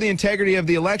ensure the integrity of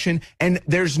the election. And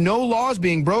there's no laws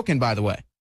being broken, by the way.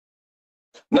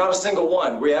 Not a single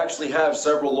one. We actually have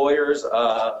several lawyers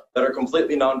that are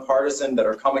completely nonpartisan that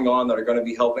are coming on that are going to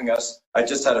be helping us. I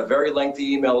just had a very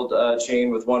lengthy email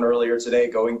chain with one earlier today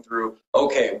going through,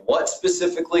 okay, what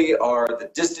specifically are the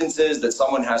distances that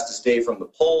someone has to stay from the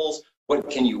polls? What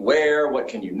can you wear? What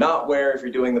can you not wear if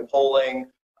you're doing the polling?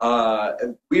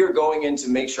 We are going in to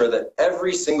make sure that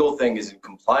every single thing is in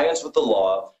compliance with the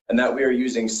law and that we are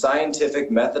using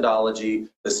scientific methodology,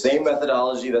 the same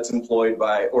methodology that's employed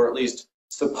by, or at least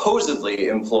supposedly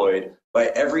employed by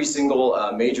every single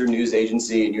major news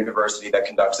agency and university that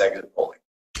conducts exit polling.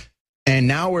 And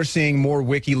now we're seeing more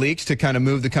WikiLeaks to kind of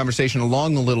move the conversation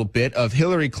along a little bit of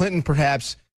Hillary Clinton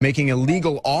perhaps making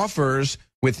illegal offers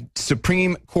with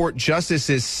Supreme Court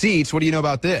justices' seats. What do you know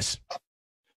about this?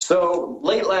 So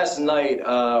late last night,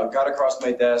 got across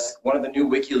my desk one of the new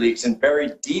WikiLeaks, and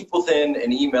buried deep within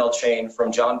an email chain from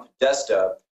John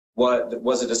Podesta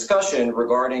was a discussion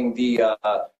regarding the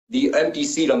empty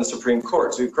seat on the Supreme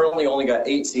Court. So we've currently only got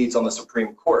 8 seats on the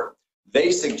Supreme Court. They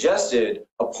suggested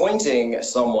appointing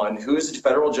someone who is a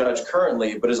federal judge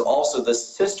currently, but is also the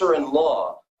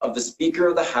sister-in-law of the Speaker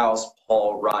of the House,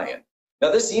 Paul Ryan.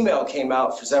 Now, this email came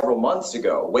out for several months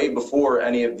ago, way before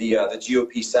any of the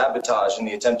GOP sabotage and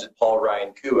the attempted Paul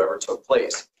Ryan coup ever took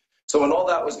place. So when all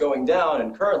that was going down,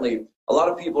 and currently a lot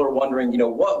of people are wondering,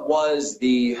 what was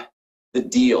the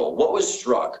deal? What was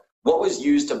struck? what was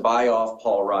used to buy off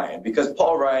Paul Ryan? Because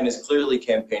Paul Ryan is clearly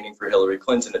campaigning for Hillary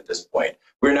Clinton at this point.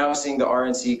 We're now seeing the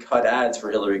RNC cut ads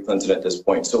for Hillary Clinton at this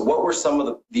point. So what were some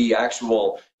of the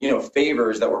actual,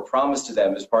 favors that were promised to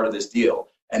them as part of this deal?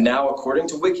 And now, according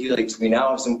to WikiLeaks, we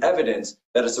now have some evidence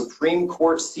that a Supreme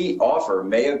Court seat offer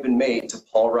may have been made to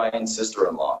Paul Ryan's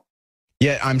sister-in-law.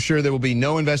 Yet I'm sure there will be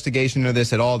no investigation into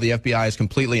this at all. The FBI is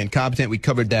completely incompetent. We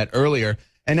covered that earlier.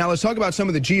 And now let's talk about some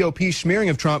of the GOP smearing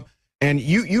of Trump. And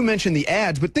you mentioned the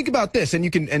ads, but think about this, and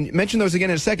you can mention those again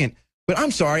in a second. But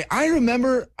I'm sorry, I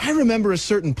remember a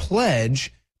certain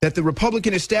pledge that the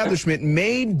Republican establishment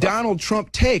made Donald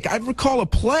Trump take. I recall a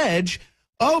pledge.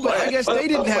 Oh, but I guess they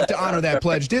didn't have to honor that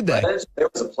pledge, did they? There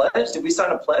was a pledge? Did we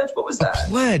sign a pledge? What was that? A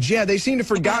pledge, yeah. They seem to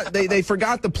forgot. They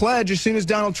forgot the pledge as soon as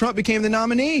Donald Trump became the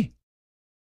nominee.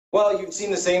 Well, you've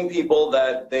seen the same people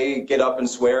that they get up and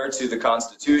swear to the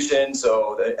Constitution,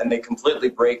 and they completely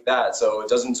break that. So it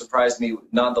doesn't surprise me,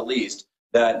 not the least,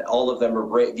 that all of them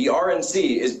are the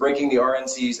RNC is breaking the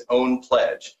RNC's own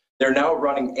pledge. They're now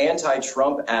running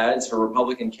anti-Trump ads for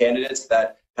Republican candidates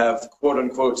that have, quote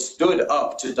unquote, stood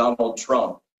up to Donald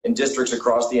Trump in districts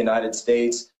across the United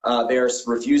States. They are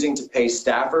refusing to pay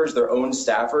staffers, their own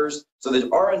staffers. So the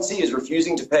RNC is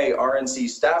refusing to pay RNC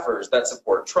staffers that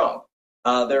support Trump.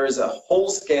 There is a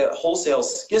wholesale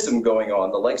schism going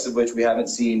on, the likes of which we haven't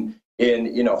seen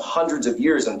in hundreds of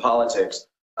years in politics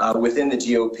within the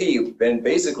GOP. And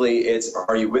basically, it's,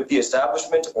 are you with the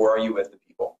establishment or are you with the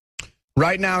people?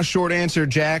 Right now, short answer,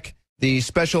 Jack, the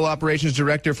Special Operations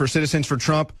Director for Citizens for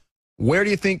Trump. Where do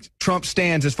you think Trump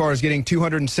stands as far as getting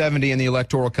 270 in the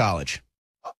Electoral College?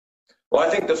 Well, I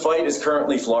think the fight is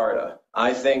currently Florida.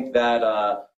 I think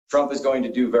that Trump is going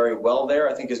to do very well there.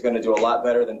 I think he's going to do a lot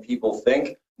better than people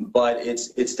think, but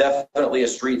it's definitely a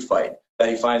street fight that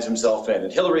he finds himself in.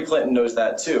 And Hillary Clinton knows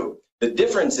that too. The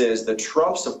difference is the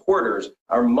Trump supporters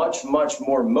are much, much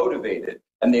more motivated.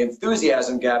 And the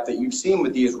enthusiasm gap that you've seen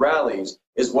with these rallies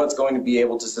is what's going to be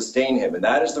able to sustain him. And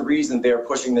that is the reason they're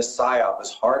pushing this psyop as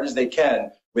hard as they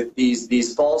can with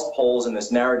these false polls and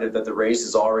this narrative that the race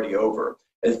is already over.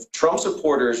 If Trump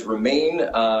supporters remain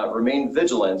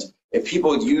vigilant, if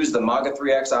people use the MAGA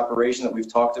 3X operation that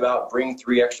we've talked about, bring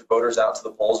 3 extra voters out to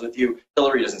the polls with you,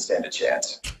 Hillary doesn't stand a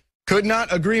chance. Could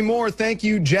not agree more. Thank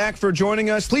you, Jack, for joining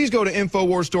us. Please go to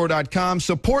InfoWarsStore.com.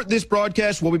 Support this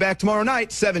broadcast. We'll be back tomorrow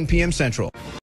night, 7 p.m. Central.